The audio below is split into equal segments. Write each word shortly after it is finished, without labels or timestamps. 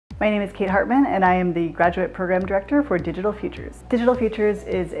My name is Kate Hartman and I am the Graduate Program Director for Digital Futures. Digital Futures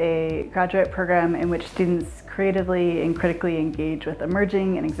is a graduate program in which students creatively and critically engage with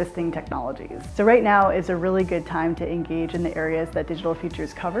emerging and existing technologies. So right now is a really good time to engage in the areas that Digital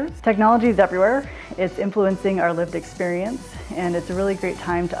Futures covers. Technology is everywhere. It's influencing our lived experience, and it's a really great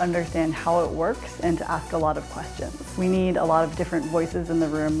time to understand how it works and to ask a lot of questions. We need a lot of different voices in the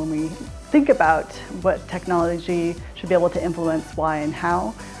room when we think about what technology should be able to influence why and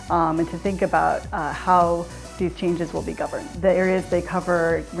how, and to think about how these changes will be governed. The areas they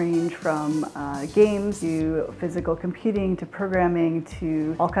cover range from games to physical computing to programming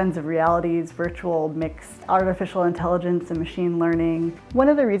to all kinds of realities, virtual, mixed, artificial intelligence and machine learning. One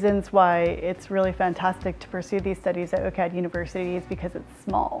of the reasons why it's really fantastic to pursue these studies at OCAD University is because it's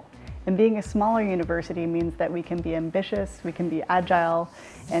small. And being a smaller university means that we can be ambitious, we can be agile,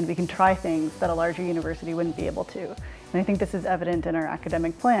 and we can try things that a larger university wouldn't be able to. And I think this is evident in our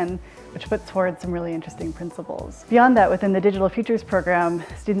academic plan, which puts forward some really interesting principles. Beyond that, within the Digital Futures program,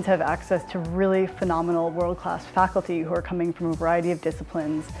 students have access to really phenomenal world-class faculty who are coming from a variety of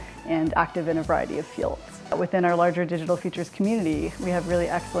disciplines and active in a variety of fields. Within our larger Digital Futures community, we have really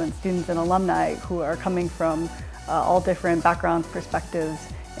excellent students and alumni who are coming from all different backgrounds,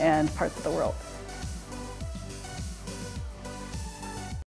 perspectives, and parts of the world.